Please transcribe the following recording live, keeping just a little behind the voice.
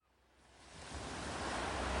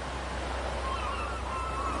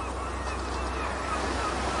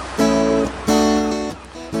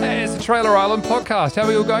Trailer Island podcast. How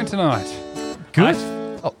are you all going tonight? Good.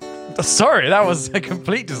 Sorry, that was a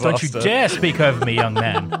complete disaster. Don't you dare speak over me, young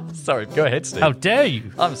man. Sorry, go ahead, Steve. How dare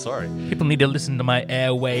you? I'm sorry. People need to listen to my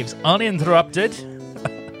airwaves uninterrupted.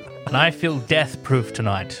 And I feel death-proof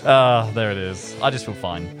tonight. There it is. I just feel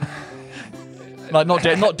fine. Like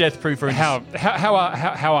not death-proof or anything.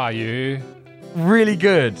 How are you, Really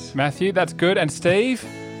good. Matthew? That's good. And Steve?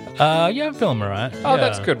 Yeah, I'm feeling all right. Oh,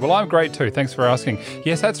 that's good. Well, I'm great too. Thanks for asking.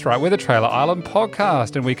 Yes, that's right. We're the Trailer Island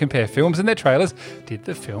podcast, and we compare films and their trailers. Did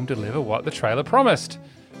the film deliver what the trailer promised?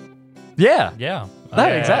 Yeah. Yeah. No,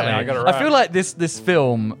 exactly. I got it right. I feel like this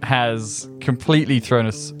film has completely thrown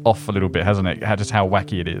us off a little bit, hasn't it? Just how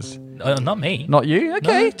wacky it is. Not me. Not you?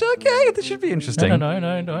 Okay, okay. This should be interesting. No.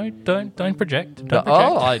 Don't project. Don't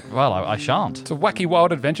project. I shan't. It's a wacky,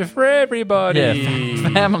 wild adventure for everybody. Yeah,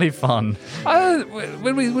 family fun.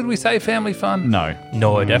 When we say family fun? No.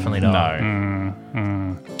 No, definitely not.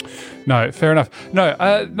 No. No, fair enough.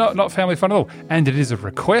 No, not family fun at all. And it is a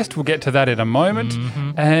request. We'll get to that in a moment.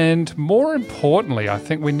 Mm-hmm. And more importantly, I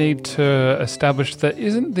think we need to establish that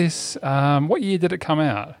isn't this... what year did it come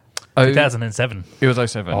out? 2007. It was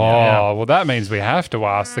 07. Oh, well, that means we have to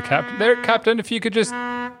ask the captain. There, Captain, if you could just...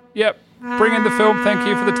 Yep, bring in the film. Thank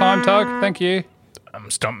you for the time, Tug. Thank you. I'm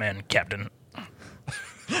stuntman, Captain.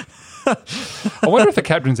 I wonder if the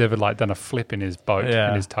captain's ever done a flip in his boat,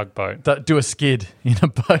 in his tugboat. Do a skid in a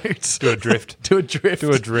boat. Do a drift. Do a drift.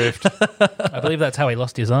 Do a drift. I believe that's how he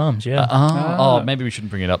lost his arms, yeah. Oh, maybe we shouldn't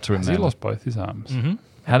bring it up to him He then. lost both his arms. Mm-hmm.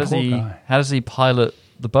 How does he pilot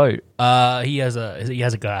the boat? He has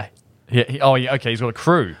a guy. Yeah. Okay. He's got a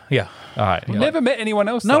crew. Yeah. All right. We've never met anyone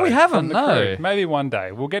else. No, though, we haven't, from the no. crew. Maybe one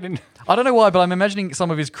day we'll get in. I don't know why, but I'm imagining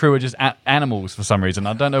some of his crew are just animals for some reason.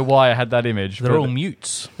 I don't know why I had that image. They're all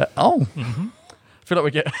mutes. I feel like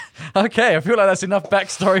we get... Okay, I feel like that's enough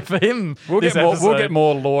backstory for him. We'll get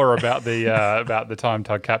more lore about the Time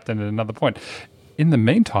Tug Captain at another point. In the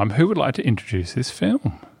meantime, who would like to introduce this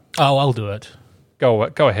film? Oh, I'll do it. Go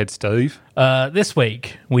ahead, Steve. This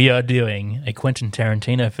week, we are doing a Quentin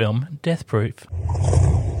Tarantino film, Death Proof.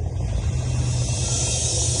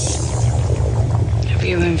 Have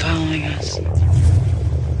you been following us?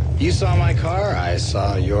 You saw my car, I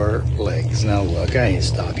saw your legs. Now look, I ain't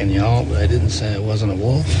stalking y'all, but I didn't say I wasn't a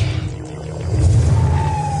wolf.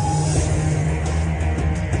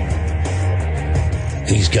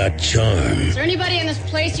 He's got charm. Is there anybody in this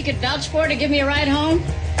place you could vouch for to give me a ride home?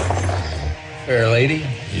 Fair lady,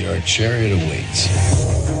 your chariot awaits.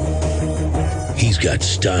 He's got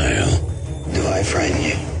style. Do I frighten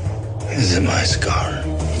you? Is it my scar?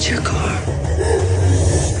 It's your car.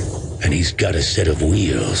 And he's got a set of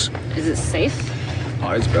wheels. Is it safe?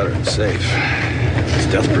 Oh, it's better than safe. It's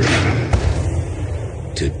death proof.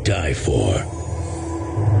 To die for.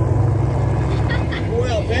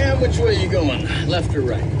 Well, Pam, which way you going? Left or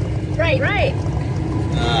right? Right.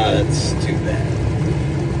 Ah, that's too bad.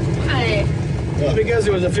 Hi. Well, because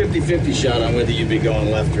it was a 50-50 shot on whether you'd be going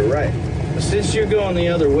left or right. But since you're going the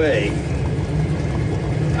other way,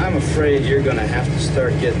 I'm afraid you're gonna have to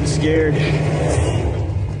start getting scared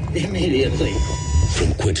immediately.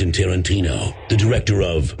 From Quentin Tarantino, the director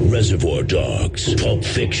of Reservoir Dogs, Pulp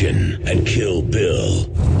Fiction, and Kill Bill,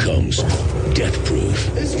 comes Death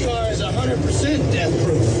Proof. This car is 100% death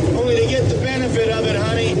proof. Only to get the benefit of it,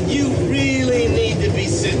 honey, you really need to be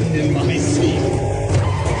sitting in my seat.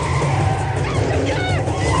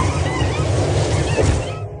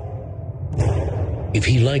 If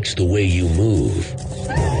he likes the way you move,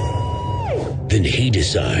 then he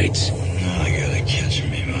decides Now I gotta catch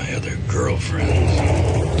me my other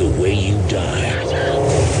girlfriend. the way you die.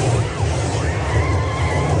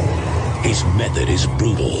 His method is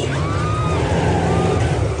brutal.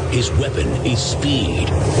 His weapon is speed.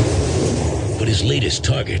 But his latest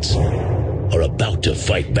targets are about to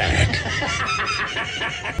fight back.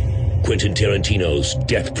 Quentin Tarantino's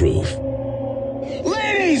Death Proof.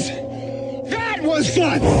 Ladies, that was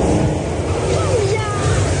fun.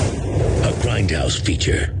 A Grindhouse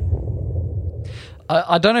feature.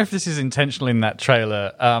 I don't know if this is intentional in that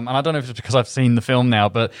trailer, and I don't know if it's because I've seen the film now,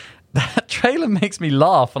 but that trailer makes me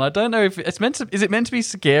laugh, and I don't know if it's meant to. Is it meant to be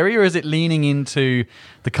scary, or is it leaning into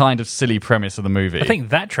the kind of silly premise of the movie? I think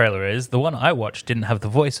that trailer is. The one I watched didn't have the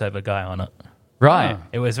voiceover guy on it. right.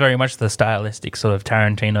 It was very much the stylistic sort of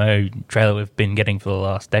Tarantino trailer we've been getting for the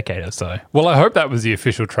last decade or so. Well, I hope that was the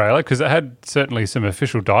official trailer because it had certainly some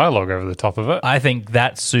official dialogue over the top of it. I think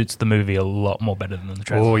that suits the movie a lot more better than the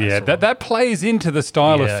trailer. Oh I yeah, saw. that plays into the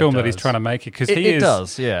style Yeah, of film it that he's does. trying to make it because It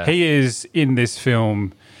does, yeah. he is in this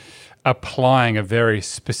film applying a very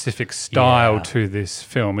specific style to this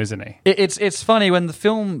film, isn't he? It's funny, when the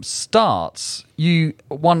film starts, you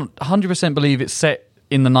 100% believe it's set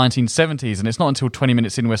in the 1970s, and it's not until 20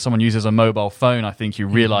 minutes in where someone uses a mobile phone, I think, you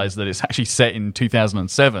realise that it's actually set in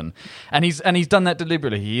 2007. And he's done that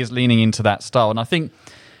deliberately. He is leaning into that style, and I think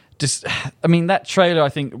that trailer, I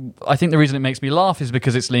think the reason it makes me laugh is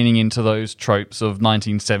because it's leaning into those tropes of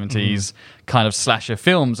 1970s kind of slasher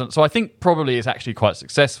films, and so I think probably it's actually quite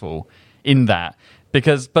successful in that.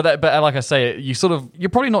 Because, but like I say, you're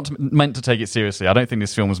probably not meant to take it seriously. I don't think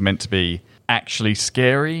this film was meant to be actually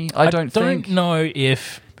scary. I don't know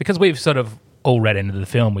if, because we've sort of all read into the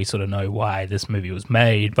film, we sort of know why this movie was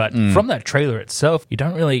made. But from that trailer itself, you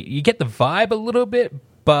get the vibe a little bit.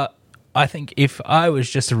 But I think if I was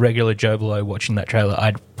just a regular Joe Blow watching that trailer,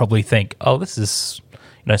 I'd probably think, oh, this is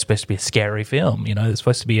supposed to be a scary film. It's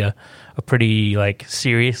supposed to be a pretty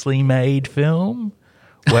seriously made film.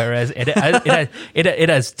 Whereas it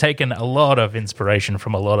has taken a lot of inspiration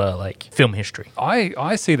from a lot of film history.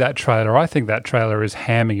 I see that trailer. I think that trailer is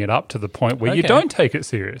hamming it up to the point where you don't take it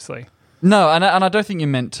seriously. No, and I don't think you're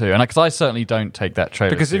meant to, and because I certainly don't take that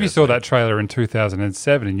trailer because seriously. If you saw that trailer in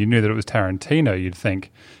 2007 and you knew that it was Tarantino, you'd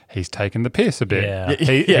think he's taken the piss a bit. Yeah.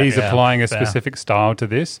 He's applying a specific style to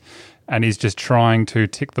this, and he's just trying to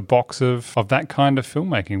tick the box of that kind of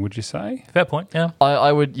filmmaking. Would you say? Fair point. Yeah,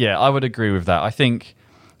 I would agree with that. I think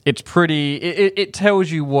it's pretty. It tells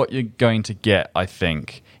you what you're going to get, I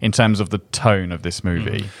think, in terms of the tone of this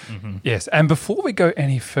movie. Mm-hmm. Yes, and before we go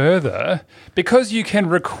any further, because you can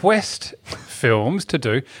request films to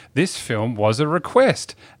do, this film was a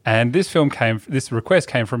request, and this request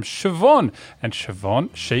came from Siobhan, and Siobhan,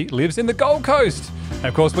 she lives in the Gold Coast, and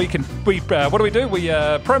of course what do we do? We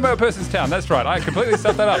promote a person's town. That's right, I completely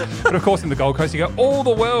stuffed that up. But of course in the Gold Coast you got all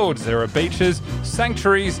the worlds. There are beaches,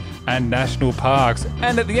 sanctuaries, and national parks,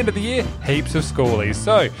 and at the end of the year, heaps of schoolies.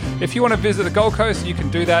 So if you want to visit the Gold Coast, you can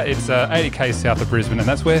do that. It's 80k south of Brisbane, and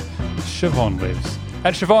that's where Siobhan lives.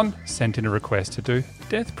 And Siobhan sent in a request to do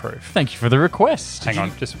Death Proof. Thank you for the request. Hang on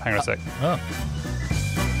a sec.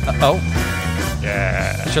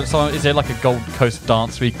 Yeah. So is there a Gold Coast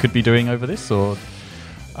dance we could be doing over this, or?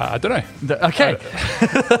 I don't know. Okay.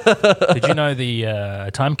 Did you know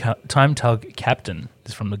the time tug captain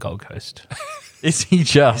is from the Gold Coast? Is he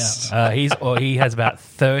just? Yeah. He has about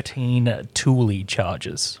 13 Thule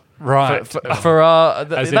charges. Right.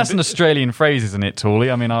 That's an Australian phrase, isn't it,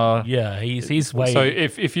 Thule? I mean, he's way. So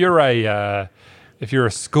if you're a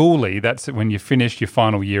schoolie, that's when you finish your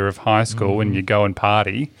final year of high school and you go and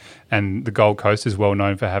party. And the Gold Coast is well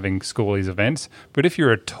known for having schoolies events. But if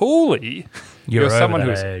you're a Thule, you're someone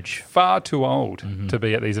who's far too old to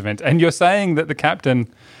be at these events. And you're saying that the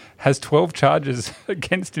captain has 12 charges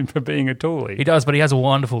against him for being a Thule. He does, but he has a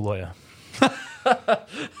wonderful lawyer.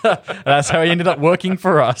 That's how he ended up working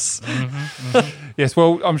for us. Yes,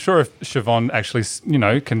 well, I'm sure if Siobhan actually,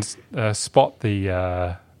 can spot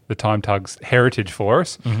the Time Tug's heritage for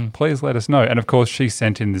us, please let us know. And of course, she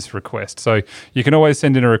sent in this request. So you can always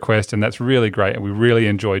send in a request, and that's really great, and we really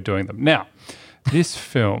enjoy doing them. Now, this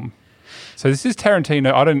film... So this is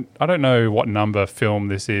Tarantino. I don't know what number film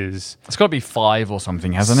this is. It's got to be 5 or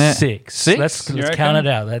something, hasn't it? 6. Let's count it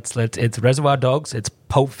out. It's Reservoir Dogs, it's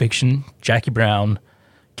Pulp Fiction, Jackie Brown,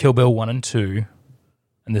 Kill Bill 1 and 2,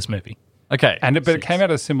 and this movie. Okay. But it came out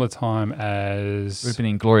at a similar time as... We've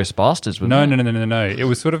been Inglourious Bastards, No. It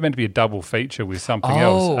was sort of meant to be a double feature with something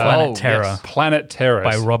else. Planet Terror. Yes, Planet Terror.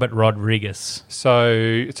 By Robert Rodriguez.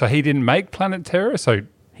 So he didn't make Planet Terror? So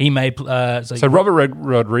he made... So Robert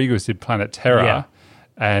Rodriguez did Planet Terror,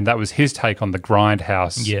 and that was his take on the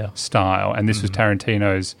Grindhouse style, and this was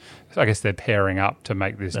Tarantino's... I guess they're pairing up to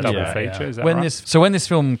make this double feature. Is that right? When this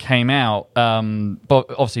film came out,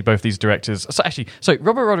 obviously both these directors... So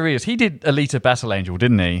Robert Rodriguez, he did Alita Battle Angel,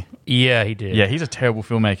 didn't he? Yeah, he did. Yeah, he's a terrible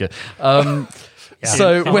filmmaker.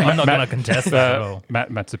 So I'm not going to contest that at all.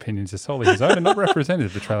 Matt's opinions are solely his own and not represented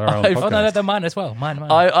at the Trailer Island podcast. Oh, no, they're mine as well. Mine.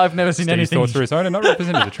 I've never seen anything... thoughts are his own and not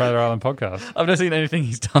represented at the Trailer Island podcast. I've never seen anything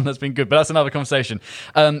he's done that's been good, but that's another conversation.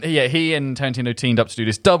 He and Tarantino teamed up to do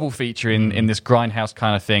this double feature in this Grindhouse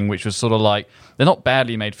kind of thing, which was sort of like... They're not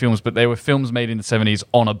badly made films, but they were films made in the 70s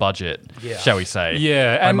on a budget, shall we say.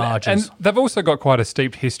 Yeah, and they've also got quite a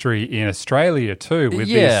steeped history in Australia too, with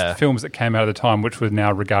these films that came out at the time, which was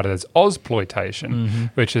now regarded as Ozploitation,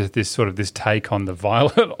 which is this take on the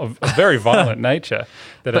violent, of a very violent nature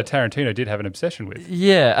that Tarantino did have an obsession with.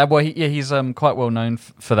 Yeah, he's quite well known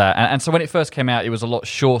for that. And so when it first came out, it was a lot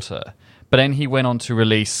shorter. But then he went on to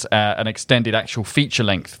release an extended actual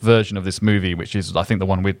feature-length version of this movie, which is, I think, the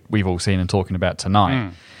one we've all seen and talking about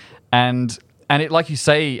tonight. And And it, like you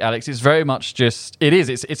say, Alex, it's very much just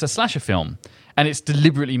it's a slasher film. And it's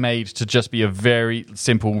deliberately made to just be a very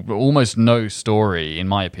simple, almost no story, in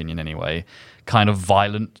my opinion anyway, kind of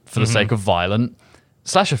violent for the sake of violent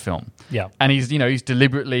slasher film. Yeah. And he's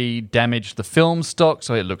deliberately damaged the film stock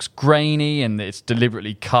so it looks grainy, and it's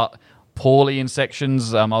deliberately cut poorly in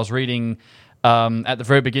sections. I was reading at the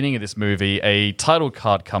very beginning of this movie, a title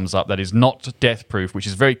card comes up that is not Death Proof, which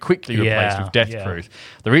is very quickly replaced with Death Proof.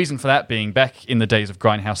 The reason for that being, back in the days of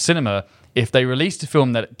Grindhouse Cinema, if they released a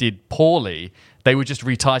film that did poorly, they would just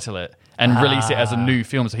retitle it and release it as a new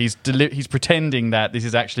film. So he's pretending that this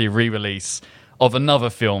is actually a re-release of another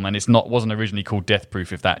film, and wasn't originally called Death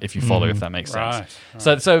Proof. If you follow, if that makes sense.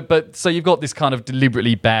 Right. So you've got this kind of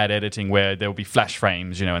deliberately bad editing where there will be flash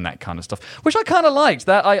frames, and that kind of stuff, which I kind of liked.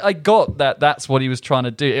 That I got that that's what he was trying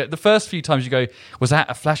to do. The first few times you go, was that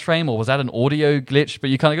a flash frame or was that an audio glitch? But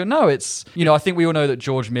you kind of go, no, it's I think we all know that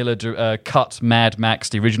George Miller cut Mad Max,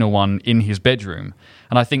 the original one, in his bedroom.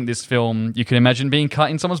 And I think this film, you can imagine being cut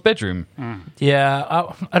in someone's bedroom.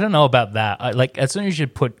 Yeah, I don't know about that. As soon as you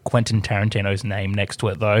put Quentin Tarantino's name next to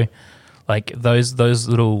it, though, like those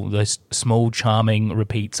small charming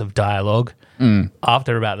repeats of dialogue.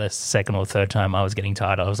 After about the second or third time, I was getting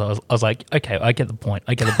tired. I was like, okay, I get the point.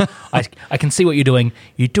 I can see what you're doing.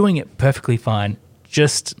 You're doing it perfectly fine.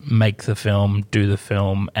 Just make the film, do the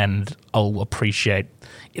film, and I'll appreciate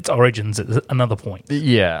its origins at another point.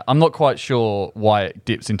 Yeah, I'm not quite sure why it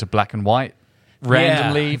dips into black and white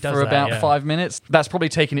randomly for about 5 minutes. That's probably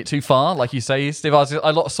taking it too far, like you say, Steve. I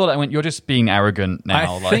saw that and went, you're just being arrogant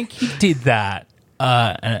now. I think he did that.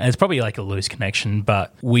 And it's probably like a loose connection,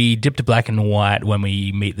 but we dip to black and white when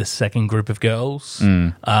we meet the second group of girls.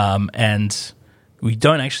 And we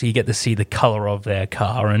don't actually get to see the color of their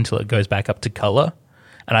car until it goes back up to color.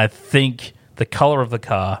 And I think the color of the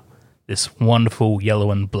car, this wonderful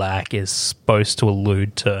yellow and black, is supposed to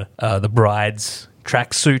allude to the bride's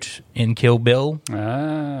tracksuit in Kill Bill. It's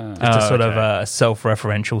a sort of a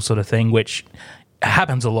self-referential sort of thing, which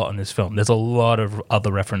happens a lot in this film. There's a lot of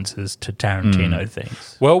other references to Tarantino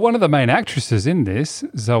things. Well, one of the main actresses in this,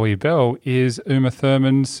 Zoe Bell, is Uma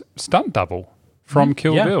Thurman's stunt double from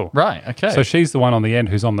Kill Bill. Right, okay. So she's the one on the end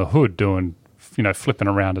who's on the hood doing, flipping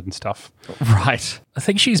around and stuff. Right. I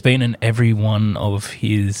think she's been in every one of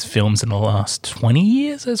his films in the last 20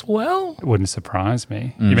 years as well. It wouldn't surprise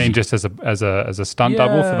me. You mean just as a stunt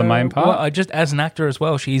double for the main part? Well, just as an actor as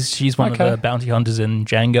well. She's one of the bounty hunters in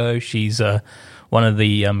Django. She's one of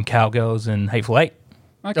the cowgirls in Hateful Eight.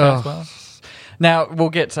 Okay. As well. Now, we'll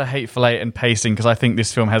get to Hateful Eight and pacing, because I think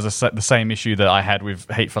this film has the same issue that I had with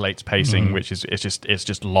Hateful Eight's pacing, which is it's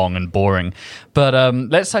just long and boring. But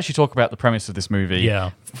let's actually talk about the premise of this movie.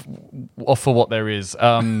 Yeah. For what there is.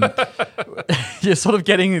 You're sort of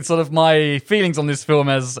getting sort of my feelings on this film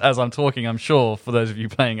as I'm talking, I'm sure, for those of you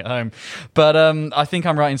playing at home. But I think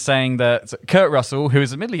I'm right in saying that Kurt Russell, who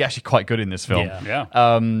is admittedly actually quite good in this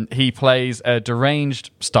film, he plays a deranged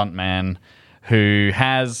stuntman who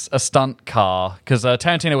has a stunt car, because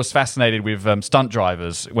Tarantino was fascinated with stunt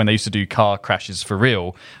drivers when they used to do car crashes for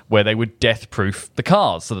real, where they would death-proof the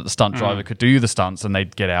cars so that the stunt driver could do the stunts and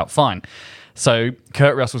they'd get out fine. So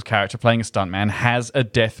Kurt Russell's character, playing a stuntman, has a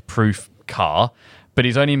death-proof car, but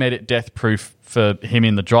he's only made it death-proof for him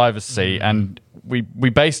in the driver's seat, and he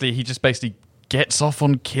just basically gets off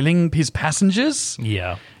on killing his passengers.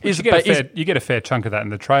 Yeah. You get a fair chunk of that in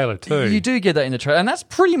the trailer too. You do get that in the trailer, and that's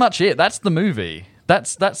pretty much it. That's the movie.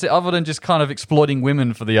 That's it. Other than just kind of exploiting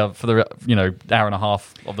women for the hour and a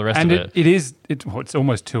half of the rest of it. It's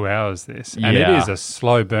almost 2 hours. This and it is a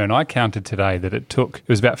slow burn. I counted today that it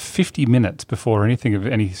was about 50 minutes before anything of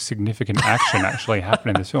any significant action actually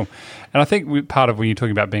happened in this film. And I think part of when you're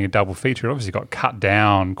talking about being a double feature, it obviously got cut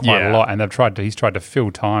down quite a lot, and he's tried to fill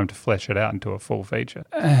time to flesh it out into a full feature.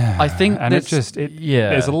 I think, and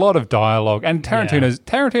there's a lot of dialogue, and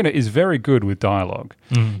Tarantino is very good with dialogue.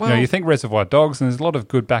 Well, you think Reservoir Dogs, and there's a lot of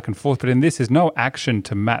good back and forth, but in this, there's no action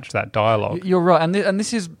to match that dialogue. You're right, and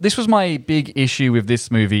this was my big issue with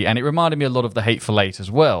this movie, and it reminded me a lot of The Hateful Eight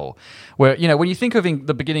as well, where when you think of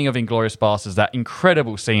the beginning of Inglourious Basterds, that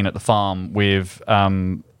incredible scene at the farm with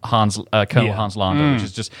Colonel Hans Landa, which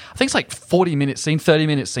is just, I think it's like 40-minute scene,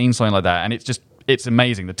 30-minute scene, something like that, and it's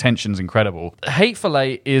amazing. The tension's incredible. Hateful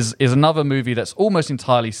Eight is another movie that's almost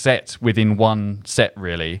entirely set within one set,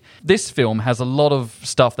 really. This film has a lot of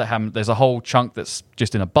stuff that happens. There's a whole chunk that's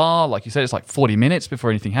just in a bar. Like you said, it's like 40 minutes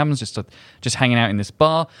before anything happens, just hanging out in this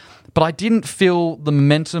bar. But I didn't feel the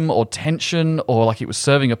momentum or tension or like it was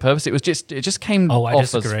serving a purpose. It just came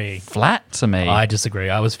off as flat to me. I disagree.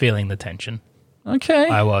 I was feeling the tension. Okay.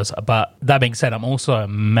 I was. But that being said, I'm also a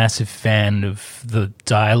massive fan of the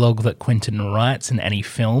dialogue that Quentin writes in any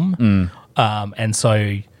film. And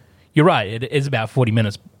so you're right. It is about 40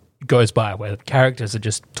 minutes goes by where the characters are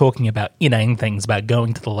just talking about inane things, about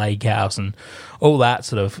going to the lake house and all that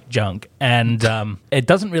sort of junk. And it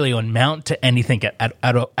doesn't really amount to anything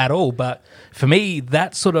at all. But for me,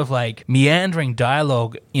 that sort of like meandering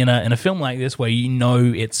dialogue in a film like this, where you know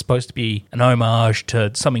it's supposed to be an homage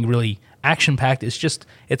to something really action-packed,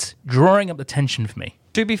 it's drawing up the tension for me.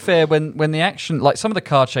 To be fair, when the action, like some of the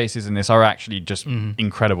car chases in this are actually just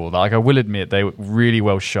incredible. Like I will admit, they were really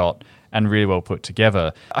well shot and really well put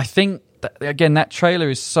together. I think, again, that trailer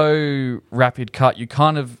is so rapid cut, you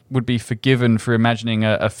kind of would be forgiven for imagining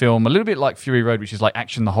a film a little bit like Fury Road, which is like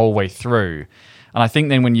action the whole way through. And I think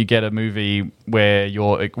then when you get a movie where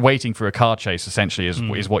you're waiting for a car chase, essentially,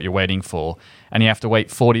 is what you're waiting for, and you have to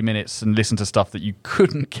wait 40 minutes and listen to stuff that you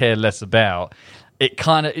couldn't care less about, it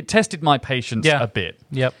tested my patience a bit.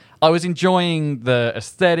 Yep. I was enjoying the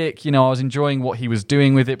aesthetic, I was enjoying what he was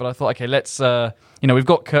doing with it, but I thought, okay, let's, we've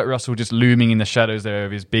got Kurt Russell just looming in the shadows there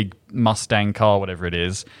of his big Mustang car, whatever it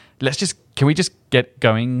is. Can we just get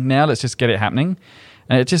going now? Let's just get it happening.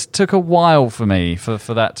 And it just took a while for me for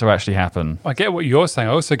that to actually happen. I get what you're saying.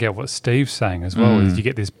 I also get what Steve's saying as well. Is you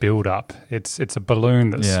get this build-up. It's a balloon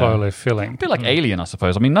that's slowly filling. A bit like Alien, I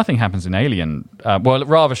suppose. I mean, nothing happens in Alien. Well,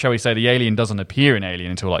 rather, shall we say, the alien doesn't appear in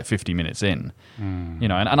Alien until like 50 minutes in.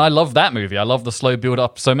 And I love that movie. I love the slow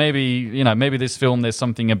build-up. So maybe this film, there's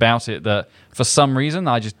something about it that, for some reason,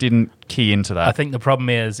 I just didn't key into that. I think the problem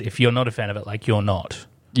is, if you're not a fan of it, like you're not,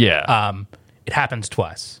 it happens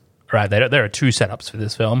twice. Right, there are two setups for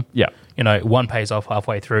this film. Yeah. One pays off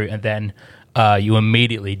halfway through, and then you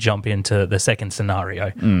immediately jump into the second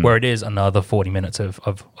scenario, where it is another 40 minutes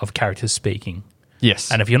of characters speaking. Yes.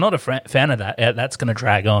 And if you're not a fan of that, that's going to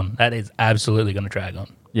drag on. That is absolutely going to drag on.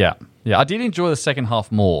 Yeah. I did enjoy the second half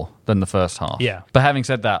more than the first half. Yeah. But having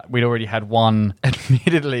said that, we'd already had one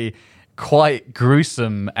admittedly quite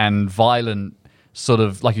gruesome and violent sort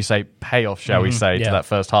of, like you say, payoff, shall we say, to that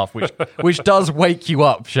first half, which does wake you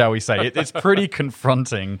up, shall we say. It's pretty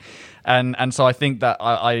confronting. And so I think that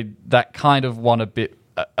that kind of won a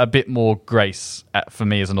bit more grace for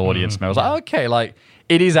me as an audience member. I was like, okay, like,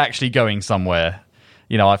 it is actually going somewhere.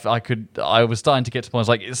 I was starting to get to the point, I was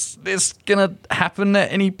like, is this going to happen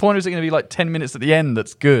at any point? Or is it going to be like 10 minutes at the end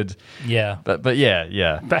that's good? Yeah. But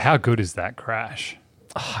yeah. But how good is that crash?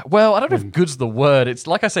 Well, I don't know if good's the word. It's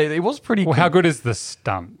like I say, it was pretty. Well, how good is the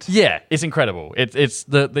stunt? Yeah, it's incredible. It's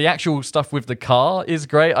the actual stuff with the car is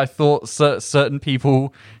great. I thought certain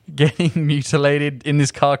people getting mutilated in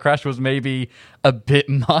this car crash was maybe a bit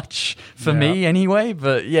much for me anyway.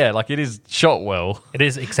 But yeah, like, it is shot well. It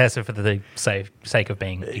is excessive for the sake of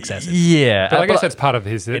being excessive. Yeah, But I guess that's part of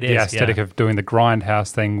the aesthetic of doing the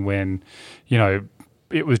grindhouse thing when,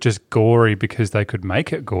 it was just gory because they could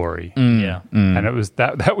make it gory. And it was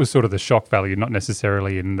that was sort of the shock value, not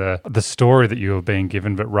necessarily in the story that you were being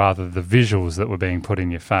given, but rather the visuals that were being put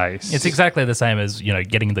in your face. It's exactly the same as,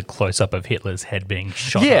 getting the close-up of Hitler's head being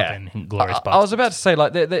shot up in Inglourious Basterds. I was about to say,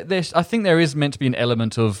 like, I think there is meant to be an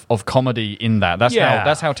element of comedy in that. That's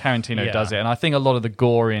how Tarantino does it. And I think a lot of the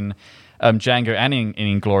gore in Django and in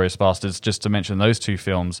Inglourious Basterds, just to mention those two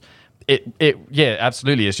films,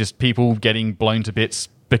 absolutely. It's just people getting blown to bits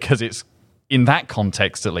because it's, in that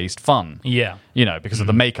context at least, fun. Yeah. Because of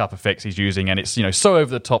the makeup effects he's using, and it's, so over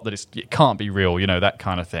the top that it can't be real, that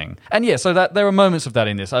kind of thing. And so that there are moments of that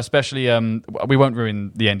in this, especially, we won't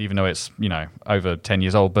ruin the end even though it's, over 10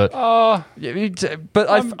 years old, but I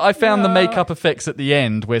found the makeup effects at the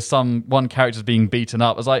end where one character's being beaten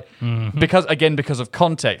up. I was like, because of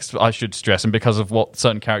context, I should stress, and because of what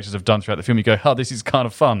certain characters have done throughout the film, you go, oh, this is kind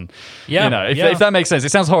of fun. Yeah. If that makes sense.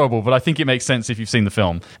 It sounds horrible, but I think it makes sense if you've seen the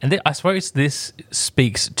film. And I suppose this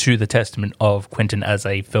speaks to the testament of Quentin as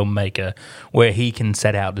a filmmaker, where he can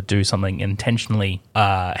set out to do something intentionally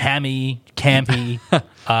hammy, campy,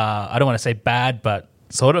 I don't want to say bad, but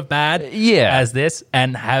sort of bad as this,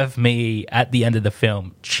 and have me at the end of the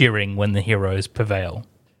film cheering when the heroes prevail.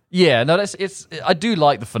 Yeah, no, I do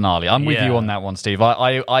like the finale. I'm with you on that one, Steve.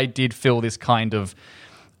 I did feel this kind of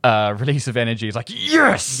release of energy. It's like,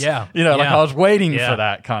 yes! Yeah. Like I was waiting for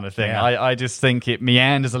that kind of thing. Yeah. I just think it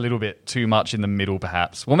meanders a little bit too much in the middle,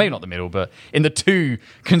 perhaps. Well, maybe not the middle, but in the two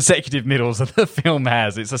consecutive middles that the film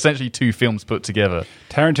has. It's essentially two films put together.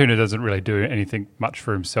 Tarantino doesn't really do anything much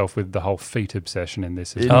for himself with the whole feet obsession in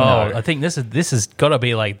this. I think this has got to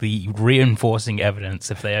be like the reinforcing evidence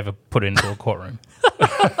if they ever put it into a courtroom.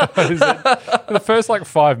 The first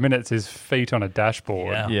 5 minutes is feet on a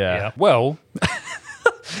dashboard. Yeah. Well,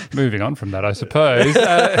 moving on from that, I suppose,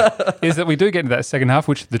 is that we do get into that second half,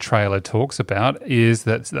 which the trailer talks about, is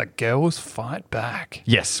that girls fight back.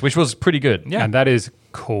 Yes, which was pretty good. Yeah. And that is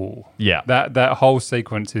cool. Yeah. That whole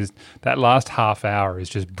sequence is, that last half hour is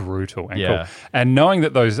just brutal and Yeah. cool. And knowing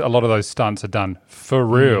that a lot of those stunts are done for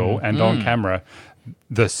real and on camera,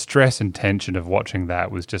 the stress and tension of watching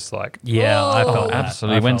that was just like, Yeah, I felt that.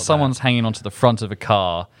 Absolutely. I When felt someone's hanging onto the front of a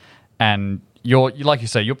car and you're, like you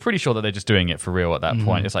say, you're pretty sure that they're just doing it for real at that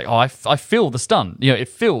point. It's like, oh, I feel the stunt. You know, it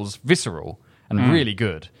feels visceral and really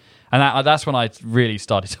good. And that's when I really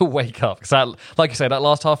started to wake up. Because, like you say, that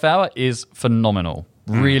last half hour is phenomenal.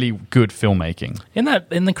 Really good filmmaking. In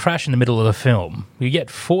the crash in the middle of the film, you get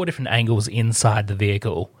 4 different angles inside the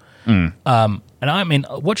vehicle. And I mean,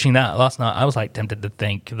 watching that last night, I was like tempted to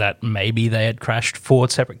think that maybe they had crashed 4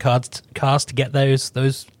 separate cars to get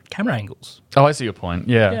those camera angles. Oh, I see your point.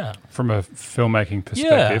 Yeah. Yeah. from a filmmaking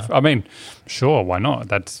perspective. Yeah. I mean, sure, why not?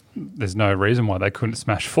 There's no reason why they couldn't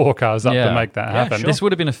smash 4 cars up to make that happen. sure. This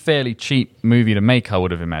would have been a fairly cheap movie to make, I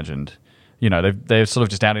would have imagined. You know, they're sort of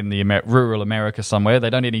just out in the rural America somewhere. They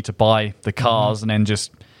don't need to buy the cars and then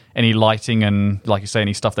just any lighting and, like you say,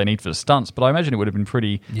 any stuff they need for the stunts. But I imagine it would have been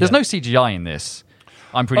pretty... There's no CGI in this,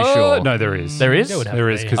 I'm pretty sure. No, there is. There is? There would have There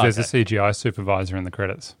to is, be. because there's a CGI supervisor in the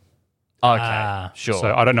credits. Okay, sure.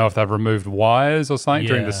 So I don't know if they've removed wires or something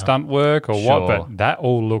during the Yeah. stunt work or what, Sure. but that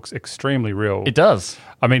all looks extremely real. It does.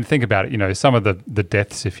 I mean, think about it. You know, some of the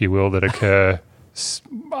deaths, if you will, that occur,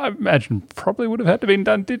 I imagine probably would have had to been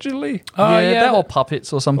done digitally That or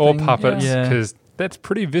puppets or something. or puppets, Yeah. because that's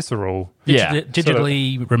pretty visceral. Yeah.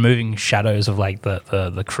 Digitally removing shadows of like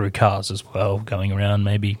the crew cars as well, going around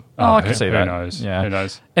maybe. Oh, I can see who that. knows? Yeah. Who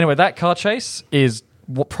knows? Anyway, that car chase is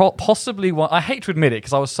possibly one. I hate to admit it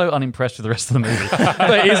because I was so unimpressed with the rest of the movie,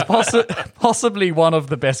 but it is possibly one of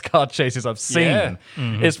the best car chases I've seen. Yeah.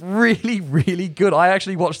 It's really, really good. I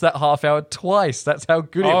actually watched that half hour twice. That's how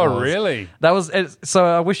good it was. Oh, really? That was so.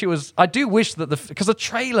 I wish it was. I do wish that because the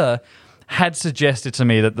trailer had suggested to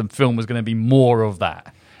me that the film was going to be more of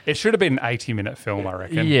that. It should have been an 80-minute film, I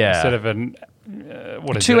reckon. Yeah. Instead of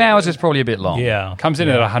what is 2 it? hours is probably a bit long. Yeah. Comes in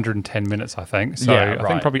at 110 minutes, I think. So Yeah, I think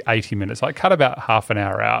right. probably 80 minutes. Like cut about half an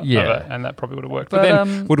hour out Yeah. of it, and that probably would have worked. But, But,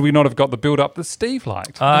 then would we not have got the build-up that Steve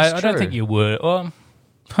liked? I That's don't true. think you would.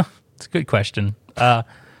 It's a good question. I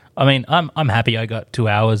mean, I'm happy I got 2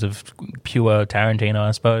 hours of pure Tarantino,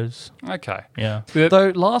 I suppose. Okay. Yeah.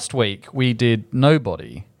 Though last week we did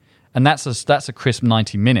Nobody, and that's a crisp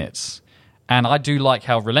 90 minutes. And I do like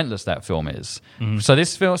how relentless that film is.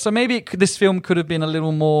 So maybe this film could have been a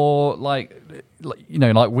little more like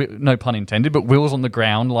no pun intended, but wheels on the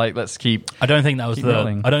ground. Like let's keep. I don't think that was Keep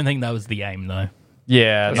rolling. I don't think that was the aim though.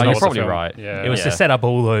 Yeah, That's no, not you're what the probably film- right. yeah. It was to set up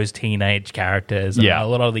all those teenage characters and Yeah. a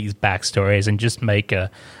lot of these backstories and just make a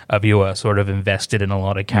viewer sort of invested in a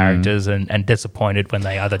lot of characters and disappointed when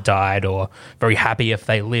they either died or very happy if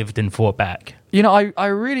they lived and fought back. You know, I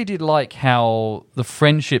really did like how the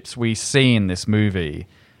friendships we see in this movie,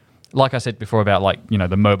 like I said before about like, you know,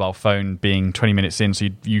 the mobile phone being 20 minutes in, so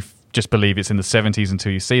you just believe it's in the 70s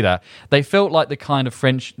until you see that. They felt like the kind of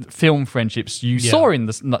film friendships you saw in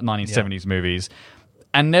the 1970s movies,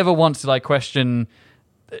 and never once did I question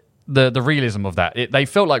the realism of that. They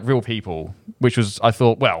felt like real people, which was, I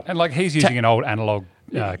thought, well... And like he's using an old analog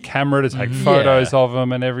camera to take photos of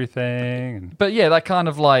them and everything. But yeah, that kind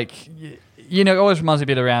of like, you know, it always reminds me a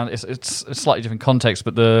bit around. It's a slightly different context,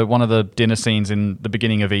 but one of the dinner scenes in the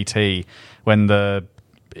beginning of E.T. when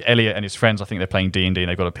Elliot and his friends, I think they're playing D&D and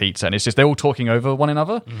they've got a pizza, and it's just they're all talking over one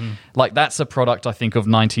another. Like that's a product, I think, of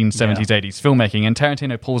 1970s, 80s filmmaking, and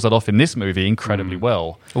Tarantino pulls that off in this movie incredibly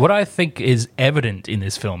well. What I think is evident in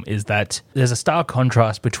this film is that there's a stark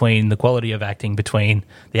contrast between the quality of acting between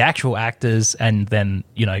the actual actors and then,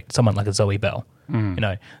 you know, someone like a Zoe Bell. You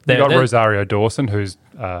know, You got Rosario Dawson, who's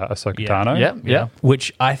Ahsoka Tano. Yeah.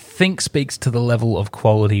 which I think speaks to the level of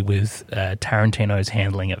quality with Tarantino's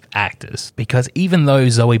handling of actors. Because even though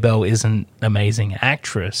Zoe Bell is an amazing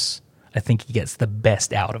actress, I think he gets the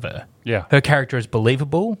best out of her. Yeah. Her character is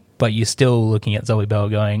believable, but you're still looking at Zoe Bell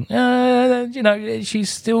going, you know, she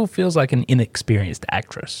still feels like an inexperienced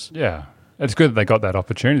actress. Yeah. It's good that they got that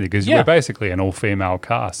opportunity because Yeah. we're basically an all-female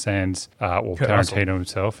cast, sans Tarantino Russell.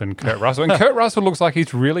 himself and Kurt Russell. And Kurt Russell looks like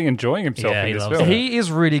he's really enjoying himself Yeah, in he this loves film. it. He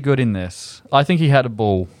is really good in this. I think he had a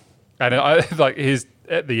ball. And I like his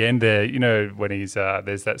at the end there, you know, when he's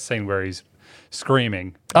there's that scene where he's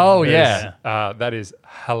screaming. Oh, There's, yeah. that is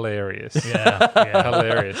hilarious. Yeah.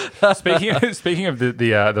 Hilarious. Speaking of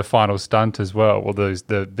the final stunt as well, or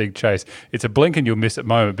the big chase, it's a blink and you'll miss it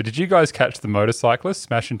moment. But did you guys catch the motorcyclist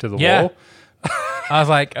smash into the Yeah. wall? I was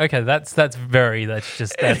like, okay, that's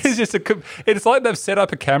just It's just it's like they've set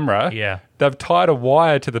up a camera. Yeah. They've tied a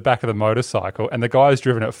wire to the back of the motorcycle, and the guy's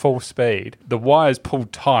driven at full speed. The wire's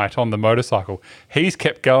pulled tight on the motorcycle. He's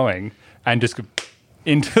kept going and just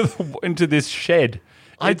into this shed.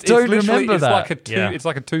 I don't literally- remember that. It's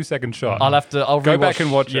like a 2-second shot. I'll Go rewatch, back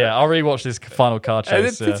and watch it. Yeah, I'll rewatch this final car And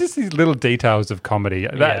chase. it's just these little details of comedy.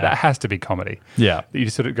 That has to be comedy. Yeah. You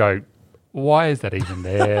just sort of go, why is that even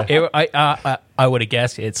there? I would have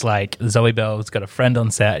guessed it's like Zoe Bell's got a friend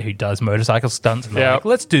on set who does motorcycle stunts, and they're Yeah. like,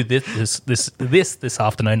 let's do this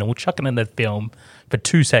afternoon, and we'll chuck it in the film for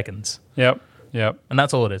 2 seconds. Yep. And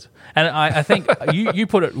that's all it is. And I think you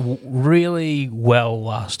put it really well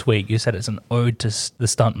last week. You said it's an ode to the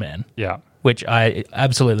stuntman, Yeah. which I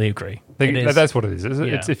absolutely agree. It is. That's what it is. Yeah.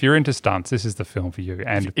 It's if you're into stunts, this is the film for you.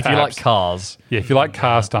 And if you like perhaps- cars, yeah, if you like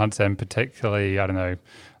car stunts and particularly, I don't know,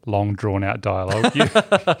 long drawn out dialogue,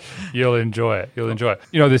 you'll enjoy it. You'll enjoy it.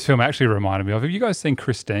 You know, this film actually reminded me of. Have you guys seen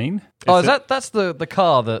Christine? that's the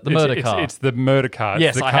car, the murder car. It's the murder car. It's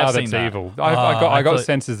Yes, the I car have that's seen that. evil. I got thought-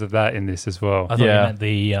 senses of that in this as well. I thought Yeah.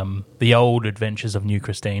 you meant the old adventures of New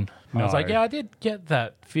Christine. I was No. like, yeah, I did get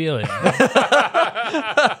that feeling. No,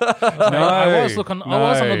 I was on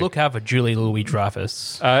the no. lookout for Julie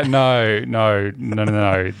Louis-Dreyfus. No.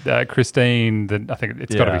 Christine, I think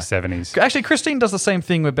it's got to Yeah. be 70s. Actually, Christine does the same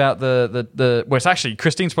thing about the well, it's actually,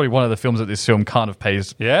 Christine's probably one of the films that this film kind of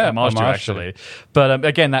pays homage to, homage actually. But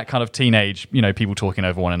again, that kind of teenage, people talking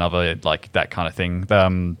over one another, like that kind of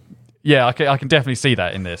thing. Yeah, I can definitely see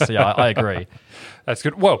that in this. Yeah, I agree. That's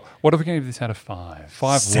good. Well, what are we going to give this out of 5?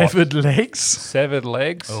 5 Severed what? legs? Severed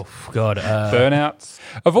legs? Oh, God. Burnouts.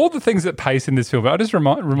 Of all the things that pace in this film, I just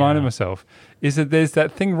reminded myself, is that there's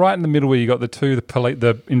that thing right in the middle where you got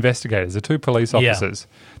the investigators, the 2 police Yeah. officers.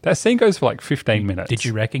 That scene goes for like 15 minutes. Did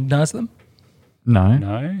you recognize them? No.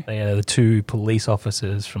 No? They are the 2 police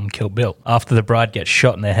officers from Kill Bill. After the bride gets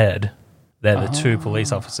shot in the head, they're the 2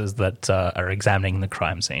 police officers that are examining the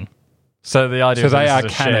crime scene. So the idea So is that they this are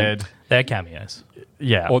is a canon. shared... They're cameos.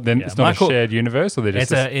 Yeah. Or then it's not Michael- a shared universe, or they're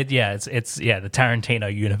just... It's the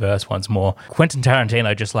Tarantino universe once more. Quentin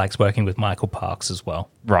Tarantino just likes working with Michael Parks as well,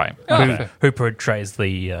 Right. who portrays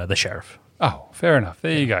the sheriff. Oh, fair enough.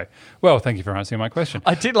 There you go. Well, thank you for answering my question.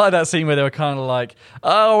 I did like that scene where they were kind of like,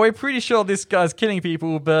 oh, we're pretty sure this guy's killing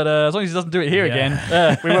people, but as long as he doesn't do it here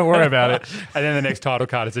again, we won't worry about it. And then the next title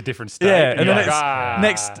card is a different state. Yeah, and you're then like,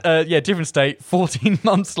 next, different state, 14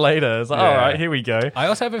 months later. It's like, Yeah. all right, here we go. I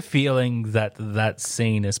also have a feeling that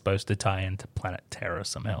scene is supposed to tie into Planet Terror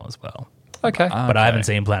somehow as well. Okay. But I haven't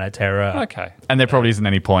seen Planet Terror. Okay. And there probably isn't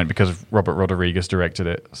any point because Robert Rodriguez directed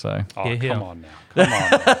it. So Oh, Yeah, yeah. come on now.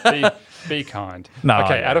 Come on. Be kind. No,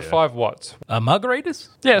 Okay, yeah, out of yeah. 5 watts? Margaritas?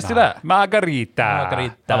 yeah, let's do that. Margarita.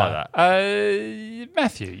 Margarita. I like that.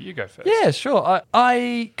 Matthew, you go first. Yeah, sure.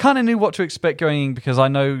 I kind of knew what to expect going in because I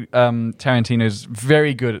know Tarantino's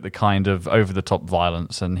very good at the kind of over the top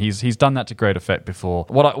violence, and he's done that to great effect before.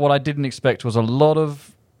 What I didn't expect was a lot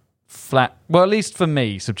of flat, well, at least for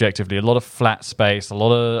me subjectively, a lot of flat space. A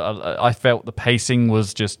lot of I felt the pacing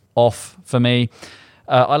was just off for me.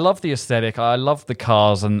 I love the aesthetic. I love the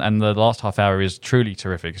cars, and the last half hour is truly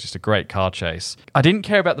terrific. It's just a great car chase. I didn't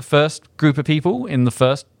care about the first group of people in the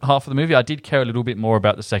first half of the movie. I did care a little bit more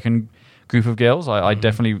about the second group of girls. I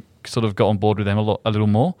definitely sort of got on board with them a little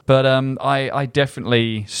more. But I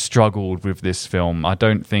definitely struggled with this film. I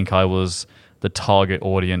don't think I was the target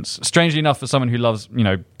audience. Strangely enough, for someone who loves,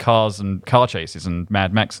 cars and car chases and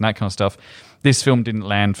Mad Max and that kind of stuff, this film didn't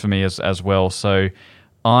land for me as well. So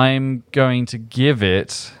I'm going to give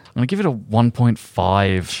it a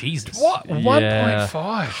 1.5. Jesus. What? Yeah.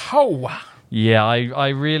 1.5? Oh, wow. Yeah, I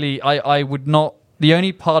really would not. The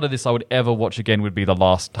only part of this I would ever watch again would be the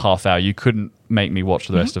last half hour. You couldn't make me watch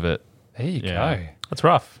the rest of it. There you Yeah. go. That's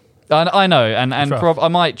rough. I know, and rough. I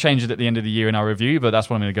might change it at the end of the year in our review, but that's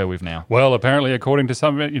what I'm going to go with now. Well, apparently, according to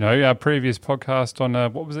some, our previous podcast on,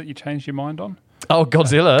 what was it you changed your mind on? Oh,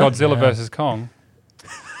 Godzilla. Godzilla versus Kong.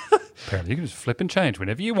 Apparently, you can just flip and change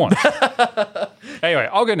whenever you want. Anyway,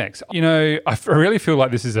 I'll go next. I really feel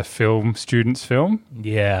like this is a film student's film.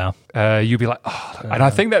 Yeah. You'll be like, oh, and I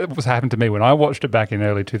think that was happened to me when I watched it back in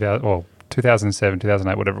early 2007,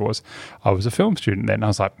 2008, whatever it was. I was a film student then. And I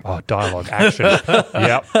was like, oh, dialogue, action.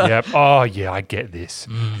 Yep. Oh, yeah, I get this.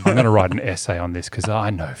 I'm going to write an essay on this because I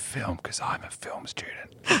know film because I'm a film student.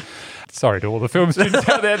 Sorry to all the film students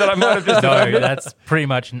out there that I might have just No, that's pretty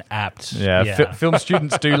much an apt. Yeah, film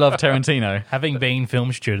students do love Tarantino. Having been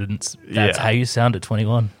film students, that's Yeah. how you sound at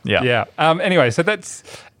 21. Yeah. Yeah. Anyway, so that's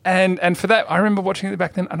And for that, I remember watching it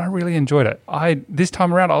back then, and I really enjoyed it. This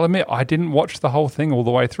time around, I'll admit, I didn't watch the whole thing all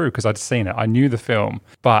the way through because I'd seen it. I knew the film,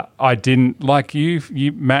 but I didn't, like you,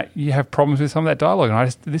 Matt, you have problems with some of that dialogue,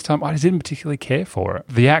 and this time I just didn't particularly care for it.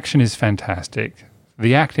 The action is fantastic.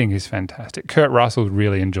 The acting is fantastic. Kurt Russell's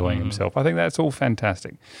really enjoying himself. I think that's all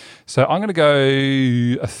fantastic. So I'm going to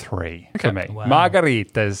go a 3 for me. Wow.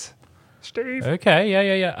 Margaritas. Steve? Okay,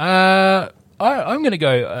 yeah. I'm going to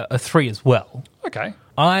go a 3 as well. Okay.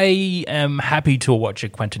 I am happy to watch a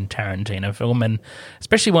Quentin Tarantino film, and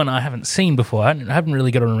especially one I haven't seen before. I haven't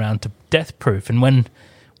really gotten around to Death Proof, and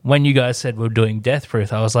when you guys said we're doing Death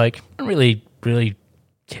Proof, I was like, I don't really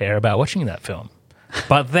care about watching that film.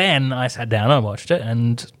 But then I sat down and watched it,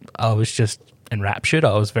 and I was just enraptured.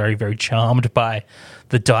 I was very, very charmed by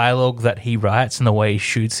the dialogue that he writes and the way he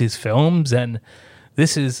shoots his films, and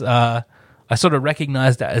this is... I sort of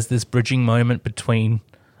recognized that as this bridging moment between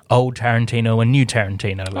old Tarantino and new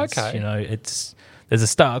Tarantino. There's a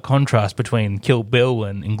stark contrast between Kill Bill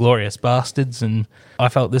and Inglourious Bastards, and I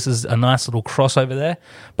felt this is a nice little crossover there.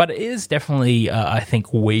 But it is definitely, I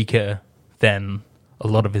think, weaker than a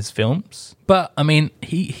lot of his films. But I mean,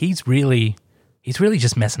 he's really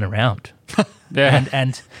just messing around. Yeah.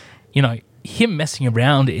 and him messing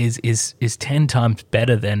around is 10 times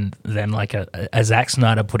better than like a Zack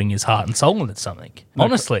Snyder putting his heart and soul into something.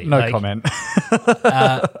 Honestly. No comment.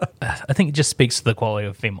 I think it just speaks to the quality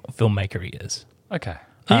of filmmaker he is. Okay.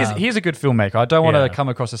 He is a good filmmaker. I don't want yeah. to come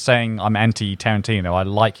across as saying I'm anti-Tarantino. I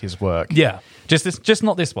like his work. Yeah. Just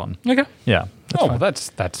not this one. Okay. Yeah. Well, that's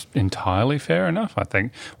entirely fair enough, I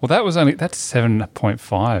think. Well, that's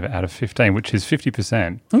 7.5 out of 15, which is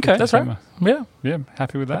 50%. Okay, that's right. Yeah. Yeah,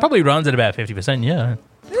 happy with that. Probably runs at about 50%, yeah.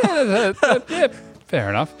 Yeah, fair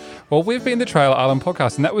enough. Well, we've been the Trailer Island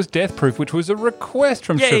podcast, and that was Death Proof, which was a request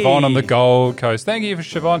from Yay! Siobhan on the Gold Coast. Thank you for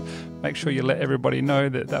Siobhan. Make sure you let everybody know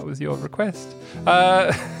that was your request.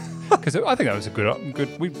 Because I think that was a good. I think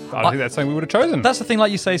that's something we would have chosen. That's the thing, like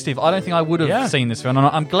you say, Steve. I don't think I would have seen this film, and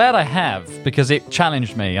I'm glad I have because it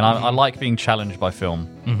challenged me, and I like being challenged by film.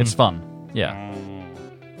 Mm-hmm. It's fun. Yeah.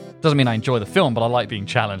 Doesn't mean I enjoy the film, but I like being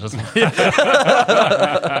challenged.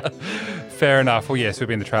 Fair enough. Well, yes, we've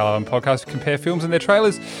been the Trailer Island podcast. We compare films and their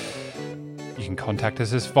trailers. You can contact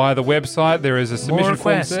us via the website. There is a submission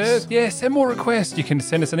form there. Yeah, send more requests. You can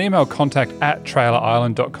send us an email,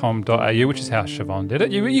 contact@trailerisland.com.au, which is how Siobhan did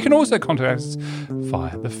it. You can also contact us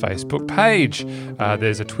via the Facebook page.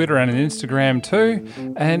 There's a Twitter and an Instagram too.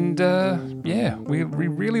 And we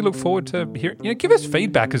really look forward to hearing. Give us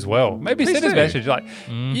feedback as well. Maybe send us a message like,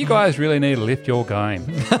 you guys really need to lift your game.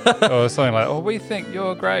 Or something like, we think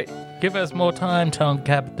you're great. Give us more time, Tom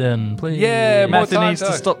Captain, please. Yeah, more Matthew time needs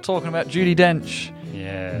to stop talking about Judi Dench.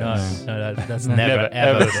 Yeah. No, that's never,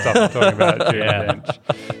 ever stop talking about Judi Dench.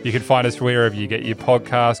 You can find us wherever you get your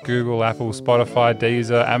podcast, Google, Apple, Spotify,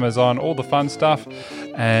 Deezer, Amazon, all the fun stuff.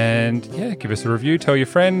 And give us a review, tell your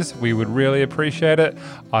friends. We would really appreciate it.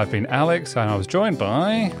 I've been Alex, and I was joined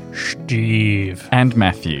by Steve. And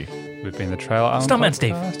Matthew. We've been the Trailer Island Stuntman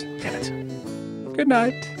podcast. Steve. Damn it. Good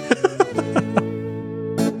night.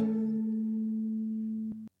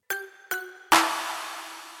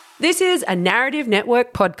 This is a Narrative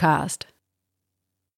Network podcast.